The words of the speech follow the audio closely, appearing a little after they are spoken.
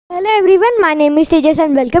Hello everyone, my name is Tejas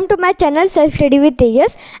and welcome to my channel Self Study with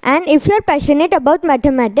Tejas. And if you are passionate about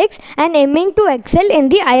mathematics and aiming to excel in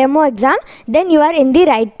the IMO exam, then you are in the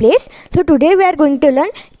right place. So today we are going to learn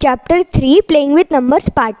chapter 3, Playing with Numbers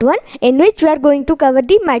part 1, in which we are going to cover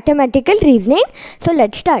the mathematical reasoning. So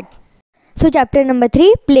let's start. So chapter number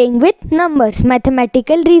 3, Playing with Numbers,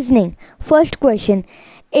 Mathematical Reasoning. First question: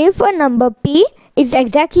 if a number p is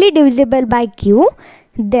exactly divisible by q,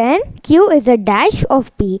 then q is a dash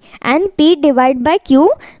of p and p divided by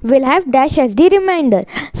q will have dash as the remainder.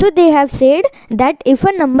 So they have said that if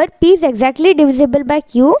a number p is exactly divisible by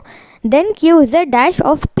q, then q is a dash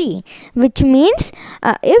of p, which means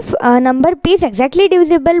if a number p is exactly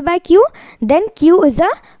divisible by q, then q is a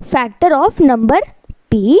factor of number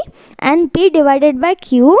p and p divided by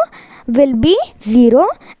q will be 0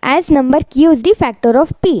 as number q is the factor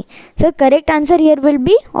of p. So correct answer here will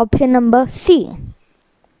be option number C.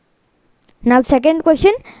 Now second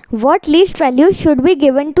question: what least value should be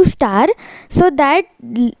given to star so that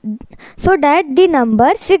the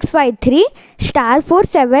number 653 star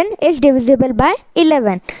 47 is divisible by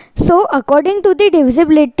 11? So according to the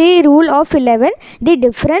divisibility rule of 11, the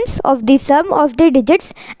difference of the sum of the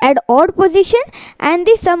digits at odd position and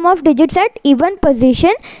the sum of digits at even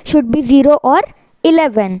position should be 0 or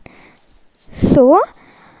 11. So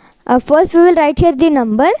first we will write here the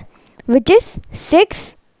number, which is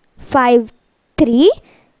 653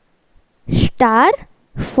 star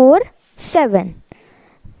 47.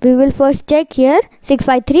 We will first check here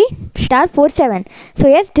 653 star 47. So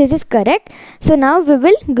yes, this is correct. So now we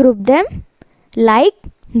will group them like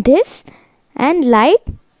this and like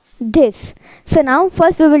this. So now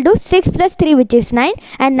first we will do 6 plus 3, which is 9,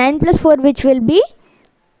 and 9 plus 4, which will be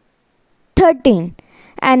 13.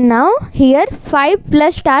 And now here 5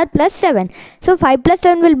 plus star plus 7. So 5 plus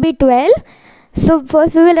 7 will be 12. So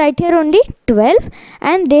first we will write here only 12,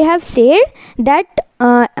 and they have said that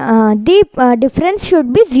the difference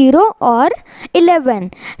should be 0 or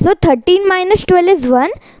 11. So 13 minus 12 is 1,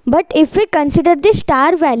 but if we consider the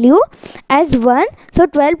star value as 1, so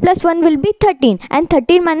 12 plus 1 will be 13, and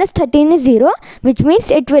 13 minus 13 is 0, which means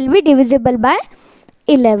it will be divisible by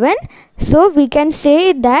 11. So we can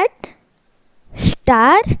say that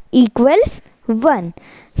star equals 1.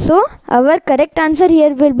 So our correct answer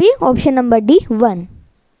here will be option number D, 1.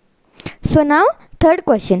 So now third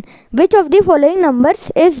question: which of the following numbers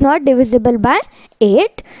is not divisible by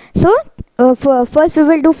 8? So first we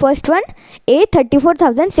will do first one, A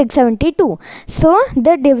 34,672. So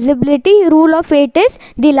the divisibility rule of 8 is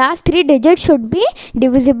the last 3 digits should be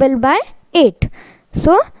divisible by 8.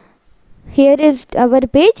 So here is our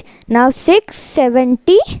page. Now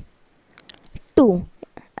 672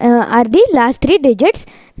 are the last 3 digits.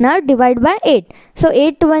 Now divide by 8. So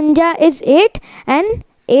 8 1 ja is 8 and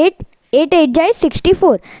 8 8 ja is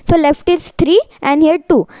 64. So left is 3 and here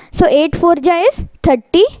 2. So 8 4 ja is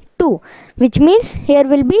 32, which means here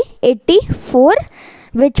will be 84,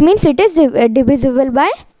 which means it is divisible by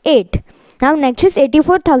 8. Now next is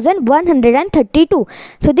 84,132.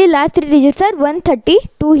 So the last 3 digits are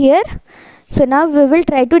 132 here. So now we will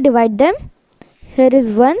try to divide them. Here is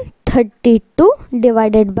 132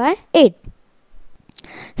 divided by 8.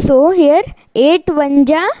 So here 8 1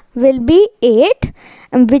 ja will be 8,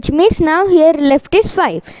 which means now here left is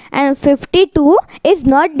 5, and 52 is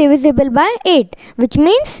not divisible by 8, which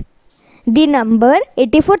means the number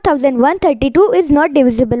 84,132 is not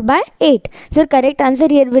divisible by 8. So correct answer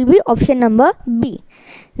here will be option number B.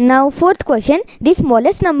 Now fourth question: the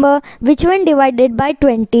smallest number which when divided by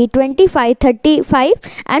 20, 25, 35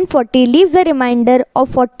 and 40 leaves a remainder of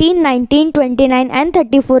 14, 19, 29 and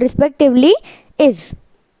 34 respectively is?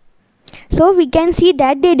 So we can see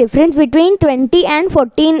that the difference between 20 and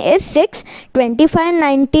 14 is 6, 25 and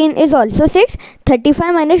 19 is also 6,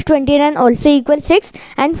 35 minus 29 also equals 6,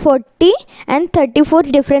 and 40 and 34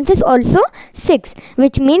 difference is also 6,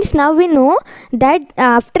 which means now we know that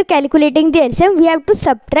after calculating the LCM we have to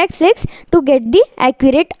subtract 6 to get the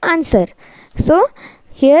accurate answer. So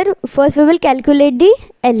here first we will calculate the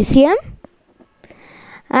LCM,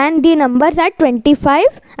 and the numbers are 20, 25,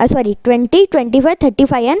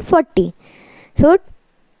 35 and 40. So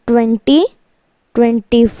 20,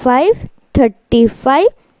 25, 35,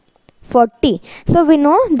 40. So we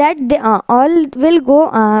know that they all will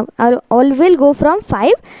go from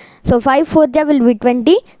 5. So 5 4 ja will be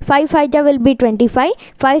 20, 5 5 ja will be 25,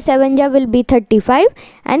 5 7 ja will be 35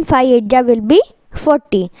 and 5 8 ja will be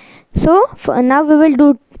 40. So now we will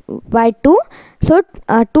do by 2. So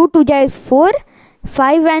 2 2 ja is 4.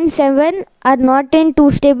 5 and 7 are not in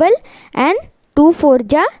 2 table, and 2 4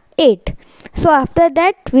 ja 8. So after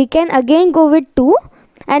that we can again go with 2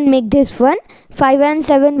 and make this 1, 5 and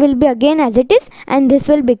 7 will be again as it is, and this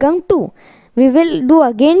will become 2. We will do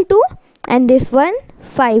again 2, and this 1,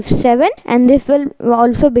 5, 7, and this will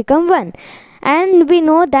also become 1. And we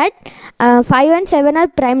know that 5 and 7 are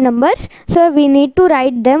prime numbers, so we need to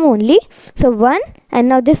write them only. So 1, and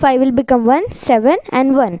now this 5 will become 1, 7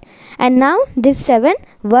 and 1. And now this 7,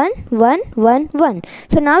 1, 1, 1, 1.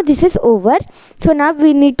 So now this is over. So now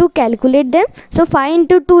we need to calculate them. So 5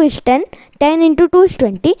 into 2 is 10, 10 into 2 is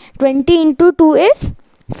 20, 20 into 2 is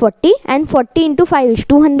 40, and 40 into 5 is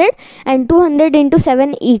 200, and 200 into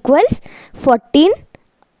 7 equals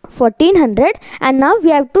 1400. And now we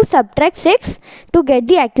have to subtract 6 to get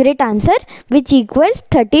the accurate answer, which equals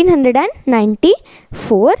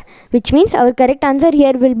 1394, which means our correct answer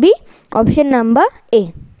here will be option number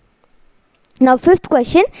A. Now fifth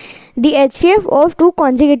question, the HCF of two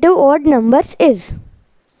consecutive odd numbers is.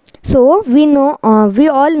 So we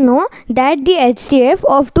all know that the HCF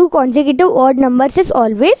of two consecutive odd numbers is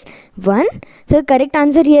always 1. So correct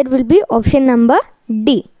answer here will be option number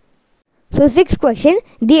D. So sixth question,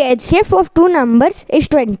 the HCF of two numbers is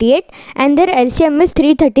 28 and their LCM is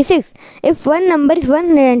 336. If one number is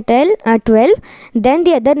 112, then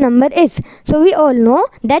the other number is. So we all know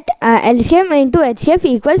that LCM into HCF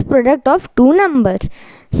equals product of two numbers.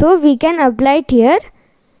 So we can apply it here.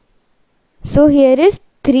 So here is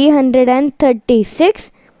 336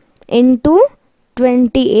 into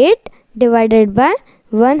 28 divided by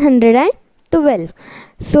 112.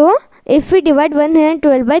 So if we divide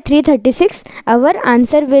 112 by 336, our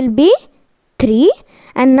answer will be 3.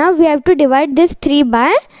 And now we have to divide this 3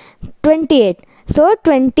 by 28. So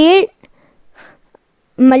 28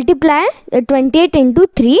 multiply 28 into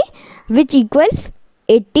 3, which equals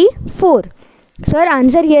 84. So our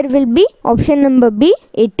answer here will be option number B,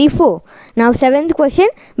 84. Now seventh question,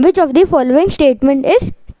 which of the following statement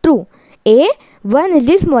is true? A, 1 is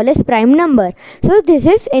the smallest prime number. So this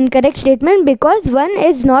is incorrect statement because 1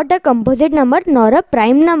 is not a composite number nor a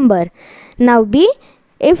prime number. Now B,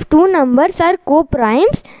 if two numbers are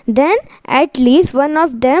co-primes, then at least one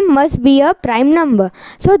of them must be a prime number.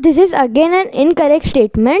 So this is again an incorrect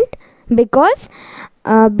statement because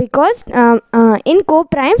in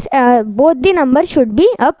co-primes both the numbers should be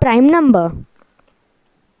a prime number.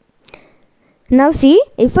 Now see,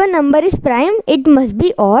 if a number is prime, it must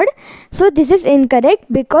be odd. So this is incorrect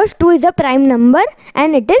because 2 is a prime number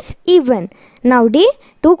and it is even. Now D,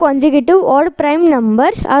 two consecutive odd prime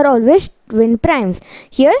numbers are always twin primes.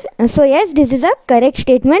 Here, so yes, this is a correct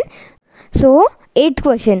statement. So 8th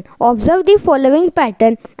question, observe the following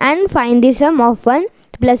pattern and find the sum of 1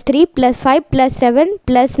 plus 3 plus 5 plus 7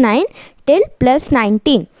 plus 9 till plus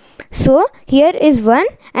 19. So here is 1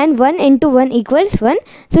 and 1 into 1 equals 1.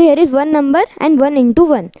 So here is one number and 1 into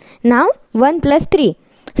 1. Now 1 plus 3.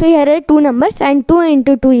 So here are two numbers and 2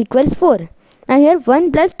 into 2 equals 4. Now here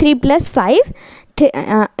 1 plus 3 plus 5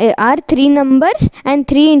 are 3 numbers and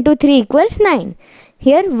 3 into 3 equals 9.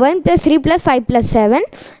 Here 1 plus 3 plus 5 plus 7.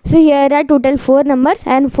 So here are total 4 numbers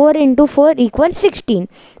and 4 into 4 equals 16.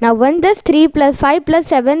 Now 1 plus 3 plus 5 plus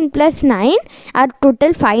 7 plus 9 are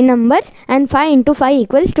total 5 numbers and 5 into 5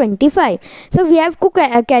 equals 25. So we have to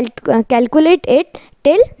calculate it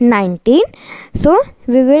till 19. So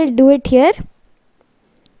we will do it here.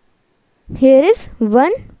 Here is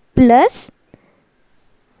 1 plus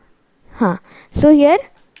so here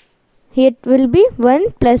it will be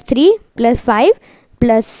 1 plus 3 plus 5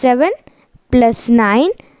 plus 7 plus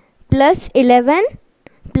 9 plus 11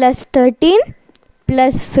 plus 13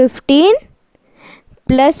 plus 15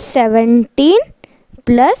 plus 17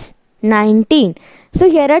 plus 19. So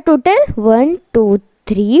here are total 1, 2,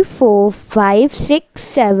 3, 4, 5, 6,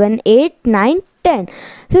 7, 8, 9, 10.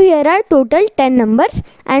 So here are total 10 numbers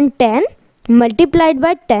and 10 multiplied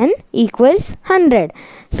by 10 equals 100.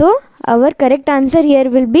 So our correct answer here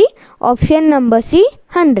will be option number C,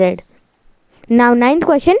 100. Now 9th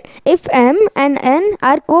question, if M and N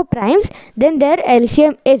are co-primes, then their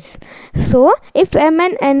LCM is. So if M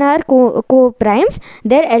and N are co-primes,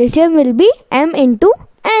 their LCM will be M into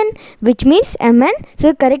N, which means Mn.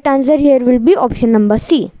 So correct answer here will be option number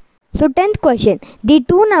C. So 10th question, the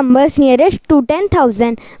two numbers nearest to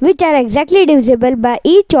 10,000 which are exactly divisible by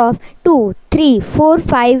each of 2, 3, 4,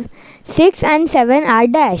 5, 6 and 7 are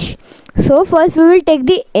dash. So first we will take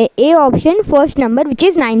the A option, first number, which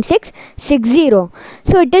is 9660.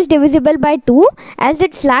 So it is divisible by 2 as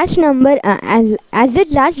its last number as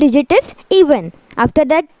its last digit is even. After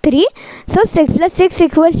that 3. So 6 plus 6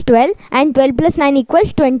 equals 12 and 12 plus 9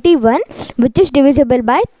 equals 21, which is divisible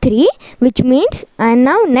by 3, which means, and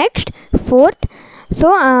now next fourth.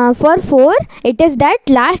 So for 4 it is that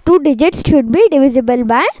last two digits should be divisible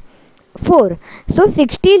by 4. So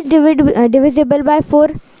 60 is divisible by 4.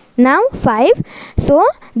 Now 5. So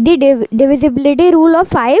the divisibility rule of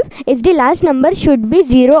 5 is the last number should be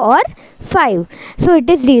 0 or 5. So it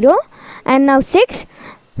is 0. And now 6.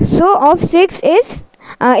 So of 6 is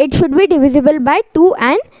it should be divisible by 2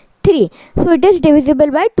 and 3. So it is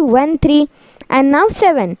divisible by 2 and 3. And now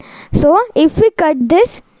 7. So if we cut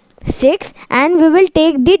this 6 and we will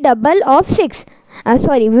take the double of 6.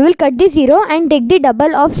 We will cut the 0 and take the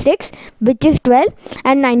double of 6, which is 12,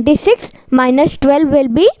 and 96 minus 12 will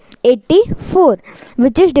be 84,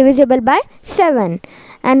 which is divisible by 7.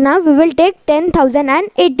 And now we will take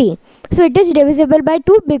 10,080. So it is divisible by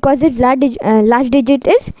 2 because its last digit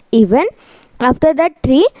is even. After that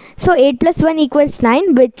 3. So 8 plus 1 equals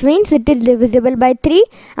 9, which means it is divisible by 3.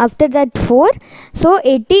 After that 4. So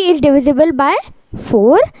 80 is divisible by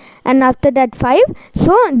 4. And after that 5.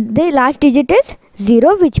 So the last digit is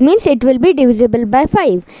 0, which means it will be divisible by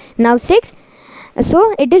 5. Now 6.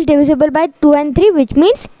 So it is divisible by 2 and 3, which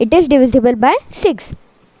means it is divisible by 6.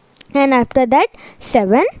 And after that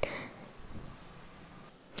 7.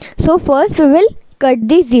 So first we will cut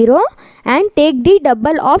the 0 and take the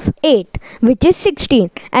double of 8, which is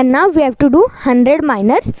 16. And now we have to do 100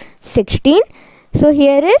 minus 16. So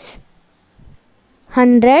here is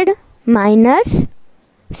 100 minus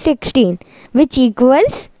 16, which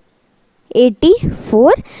equals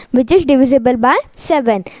 84, which is divisible by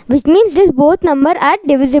 7, which means this both number are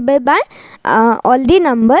divisible by all the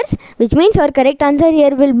numbers, which means our correct answer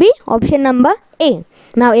here will be option number A.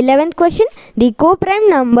 Now 11th question, the co-prime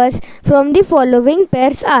numbers from the following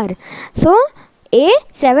pairs are. So A,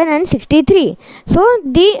 7 and 63. So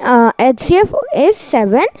the HCF is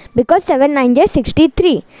 7 because 7 9 is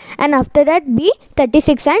 63. And after that B,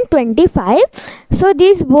 36 and 25. So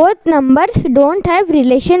these both numbers don't have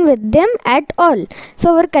relation with them at all.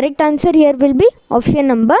 So our correct answer here will be option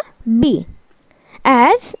number B.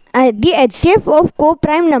 As the HCF of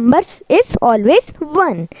co-prime numbers is always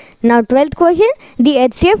 1. Now 12th question, the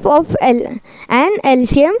HCF of an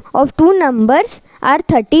LCM of two numbers are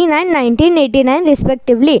 13 and 1989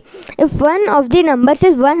 respectively. If one of the numbers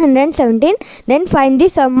is 117, then find the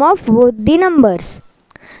sum of both the numbers.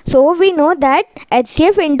 So we know that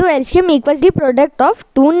HCF into LCM equals the product of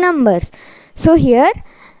two numbers. So here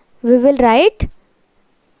we will write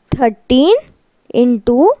 13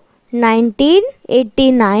 into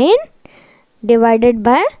 1989 divided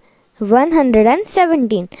by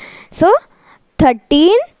 117. So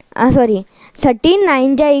 13 9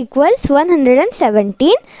 equals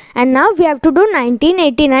 117, and now we have to do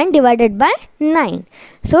 1989 divided by 9.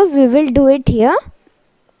 So we will do it here.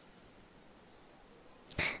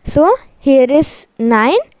 So here is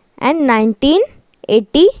 9 and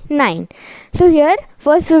 1989. So here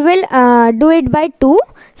first we will do it by 2.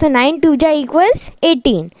 So 9 2 equals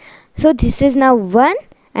 18. So this is now 1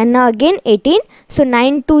 and now again 18. So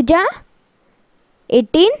 9 2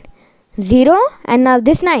 18, 0 and now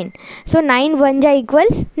this 9. So 9 1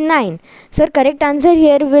 equals 9. So correct answer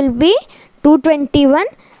here will be 221.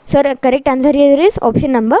 So correct answer here is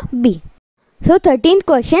option number B. So 13th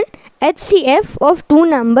question, HCF of two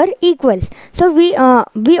number equals. So we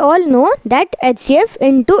all know that HCF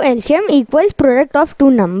into LCM equals product of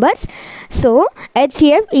two numbers. So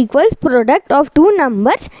HCF equals product of two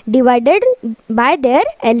numbers divided by their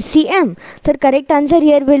LCM. So correct answer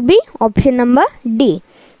here will be option number D.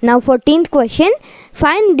 Now 14th question,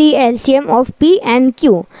 find the LCM of P and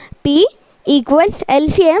Q. P equals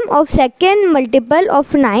LCM of second multiple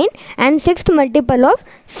of 9 and sixth multiple of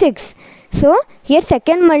 6. So here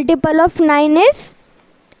second multiple of 9 is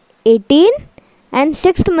 18 and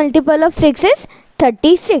sixth multiple of 6 is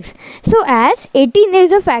 36. So as 18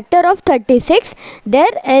 is a factor of 36, their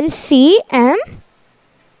LCM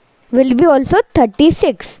will be also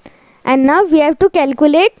 36. And now we have to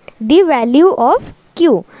calculate the value of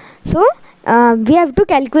Q. So we have to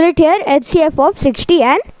calculate here HCF of 60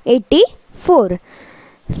 and 84.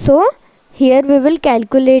 So here we will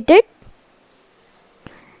calculate it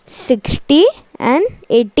 60 and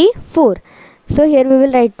 84. So here we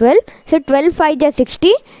will write 12. So 12 5 is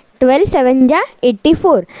 60, 12 7 is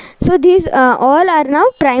 84. So these all are now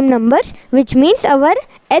prime numbers, which means our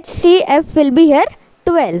HCF will be here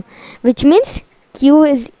 12, which means Q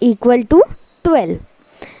is equal to 12.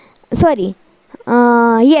 Sorry.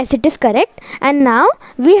 Yes, it is correct. And now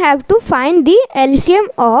we have to find the LCM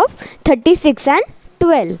of 36 and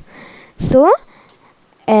 12. So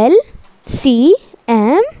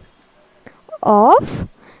LCM of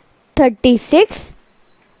 36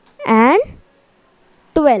 and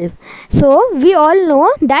 12. So we all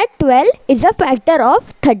know that 12 is a factor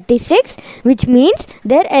of 36, which means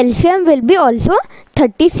their LCM will be also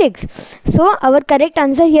 36. So our correct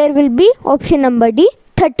answer here will be option number D,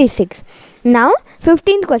 36. Now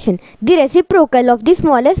 15th question. The reciprocal of the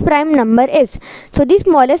smallest prime number is. So the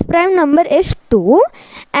smallest prime number is 2,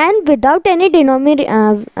 and without any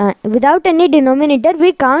denominator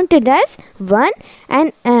we count it as 1,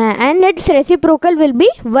 and its reciprocal will be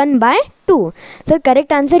 1 by 2. So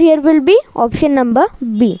correct answer here will be option number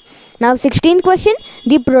B. Now 16th question.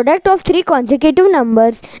 The product of three consecutive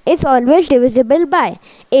numbers is always divisible by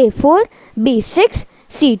A 4, B 6,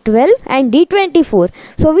 C 12 and D 24.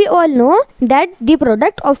 So we all know that the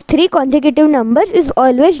product of three consecutive numbers is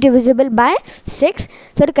always divisible by 6.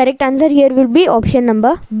 So the correct answer here will be option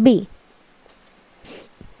number B.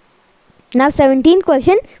 Now 17th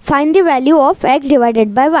question. Find the value of x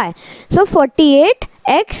divided by y. So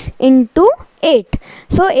 48x into 8.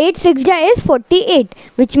 So 8 6 is 48,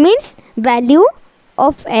 which means value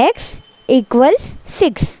of x equals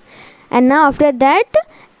 6. And now after that,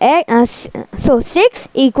 so 6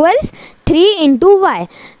 equals 3 into y.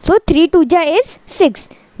 So 3 2 is 6,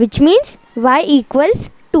 which means y equals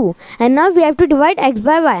 2. And now we have to divide x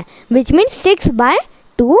by y, which means 6 by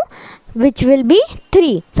 2, which will be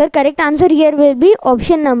 3. So correct answer here will be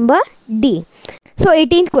option number D. So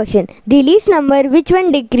 18th question. The least number which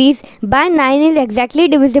when decreased by 9 is exactly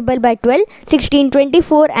divisible by 12, 16,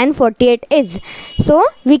 24 and 48 is. So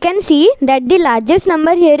we can see that the largest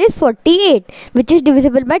number here is 48, which is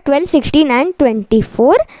divisible by 12, 16 and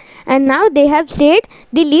 24. And now they have said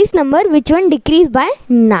the least number which one decreased by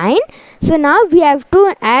 9. So now we have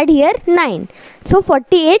to add here 9. So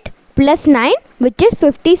 48 plus 9, which is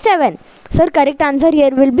 57. So correct answer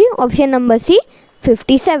here will be option number C,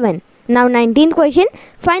 57. Now 19th question.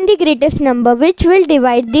 Find the greatest number which will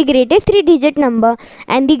divide the greatest 3-digit number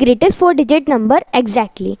and the greatest 4-digit number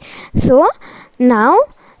exactly. So now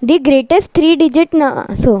the greatest 3-digit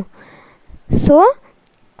so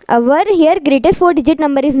our here greatest 4-digit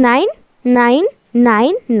number is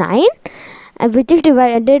 9999, which is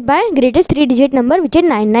divided by greatest 3-digit number, which is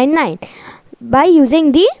 999, by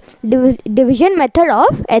using the division method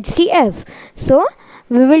of HCF. So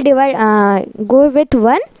we will divide go with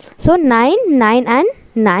 1. So 9, 9 and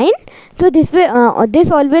 9. So this will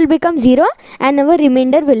this all will become 0 and our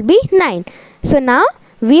remainder will be 9. So now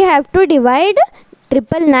we have to divide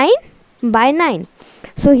 999 by 9.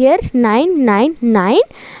 So here 999.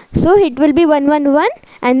 So it will be 111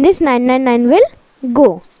 and this 999 will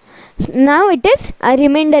go. Now it is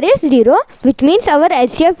remainder is 0, which means our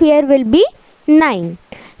HCF here will be 9.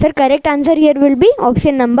 So correct answer here will be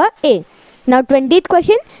option number A. Now 20th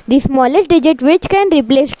question. The smallest digit which can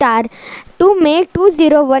replace star to make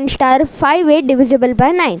 201 star 58 divisible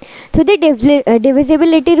by 9. So the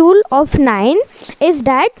divisibility rule of 9 is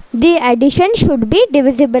that the addition should be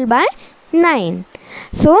divisible by 9.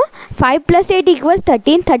 So 5 plus 8 equals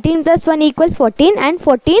 13, 13 plus 1 equals 14 and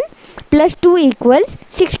 14 plus 2 equals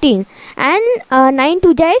 16 and 9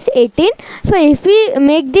 2 is 18. So if we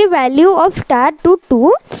make the value of star to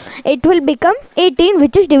 2, it will become 18,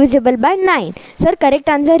 which is divisible by 9. So correct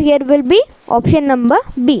answer here will be option number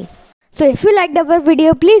B. So if you liked our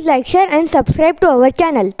video, please like, share and subscribe to our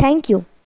channel. Thank you.